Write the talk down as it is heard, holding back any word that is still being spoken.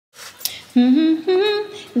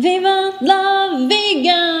Viva la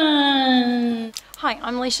Vegan! Hi,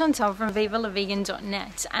 I'm Leigh-Chantelle from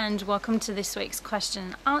VivaLaVegan.net and welcome to this week's question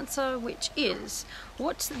and answer, which is,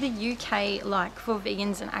 what's the UK like for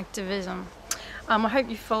vegans and activism? I hope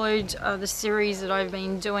you followed the series that I've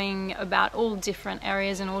been doing about all different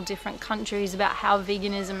areas and all different countries, about how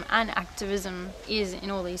veganism and activism is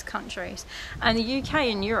in all these countries. And the UK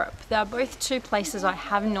and Europe, they're both two places I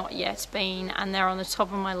have not yet been, and they're on the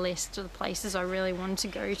top of my list of the places I really want to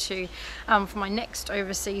go to for my next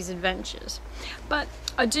overseas adventures. But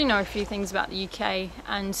I do know a few things about the UK,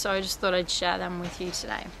 and so I just thought I'd share them with you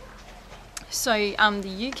today. So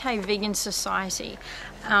the UK Vegan Society,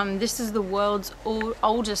 this is the world's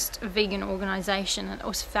oldest vegan organisation, and it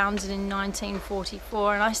was founded in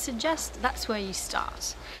 1944, and I suggest that's where you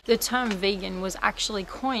start. The term vegan was actually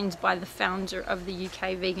coined by the founder of the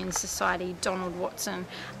UK Vegan Society, Donald Watson,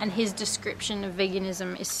 and his description of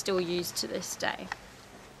veganism is still used to this day.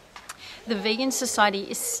 The Vegan Society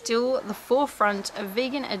is still at the forefront of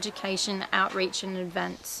vegan education, outreach and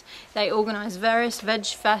events. They organise various veg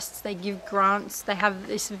fests, they give grants, they have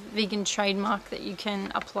this vegan trademark that you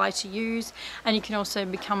can apply to use, and you can also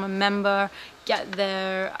become a member, get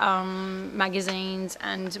their magazines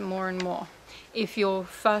and more. If you're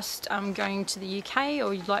first going to the UK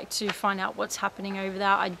or you'd like to find out what's happening over there,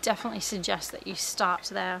 I definitely suggest that you start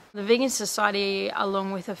there. The Vegan Society,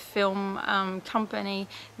 along with a film company,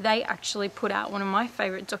 they actually put out one of my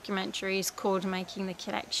favourite documentaries called Making the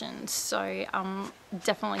Connections. So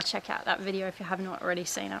definitely check out that video if you have not already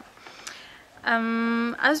seen it.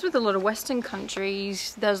 As with a lot of Western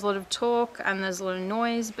countries, there's a lot of talk and there's a lot of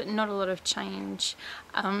noise, but not a lot of change.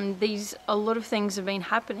 A lot of things have been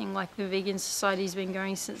happening, like the Vegan Society has been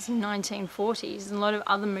going since the 1940s, and a lot of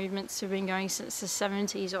other movements have been going since the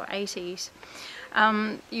 70s or 80s.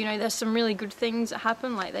 You know, there's some really good things that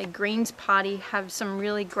happen, like the Greens Party have some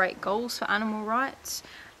really great goals for animal rights.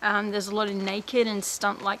 There's a lot of naked and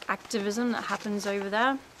stunt-like activism that happens over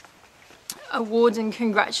there. Awards and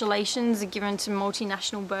congratulations are given to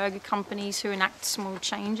multinational burger companies who enact small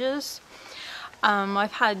changes.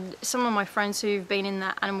 I've had some of my friends who've been in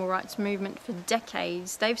the animal rights movement for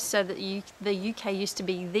decades. They've said that the UK used to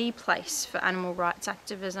be the place for animal rights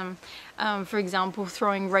activism. For example,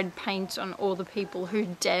 throwing red paint on all the people who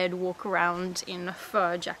dared walk around in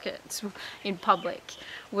fur jackets in public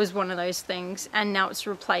was one of those things, and now it's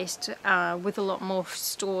replaced with a lot more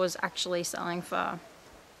stores actually selling fur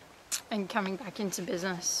and coming back into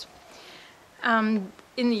business. In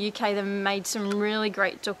the UK, they've made some really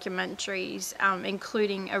great documentaries,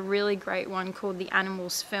 including a really great one called The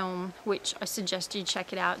Animals Film, which I suggest you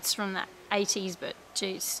check it out. It's from the 80s, but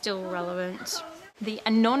it's still relevant. The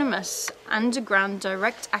anonymous underground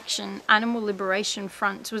direct action Animal Liberation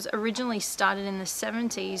Front was originally started in the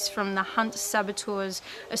 70s from the Hunt Saboteurs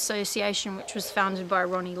Association, which was founded by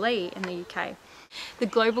Ronnie Lee in the UK. The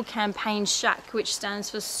global campaign SHAC, which stands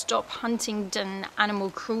for Stop Huntingdon Animal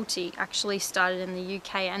Cruelty, actually started in the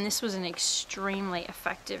UK, and this was an extremely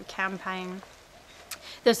effective campaign.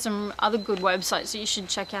 There's some other good websites that you should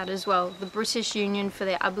check out as well. The British Union for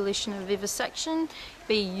the Abolition of Vivisection,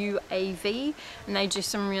 BUAV, and they do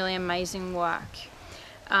some really amazing work.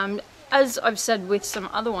 As I've said with some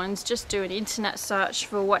other ones, just do an internet search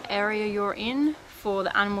for what area you're in, for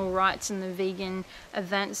the animal rights and the vegan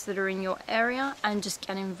events that are in your area, and just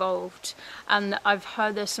get involved. I've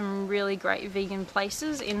heard there's some really great vegan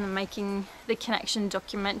places. In the Making the Connection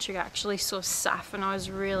documentary, I actually saw SAF and I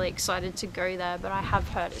was really excited to go there, but I have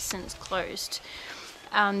heard it's since closed.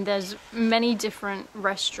 There's many different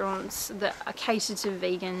restaurants that are catered to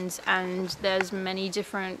vegans, and there's many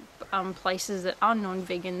different places that are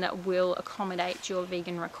non-vegan that will accommodate your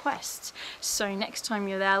vegan requests. So next time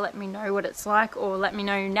you're there, let me know what it's like, or let me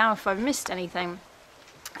know now if I've missed anything.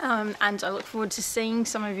 And I look forward to seeing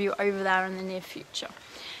some of you over there in the near future.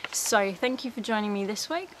 So thank you for joining me this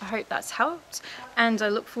week. I hope that's helped, and I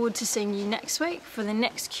look forward to seeing you next week for the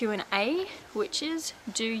next Q&A, which is,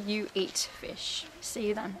 do you eat fish? See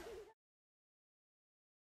you then.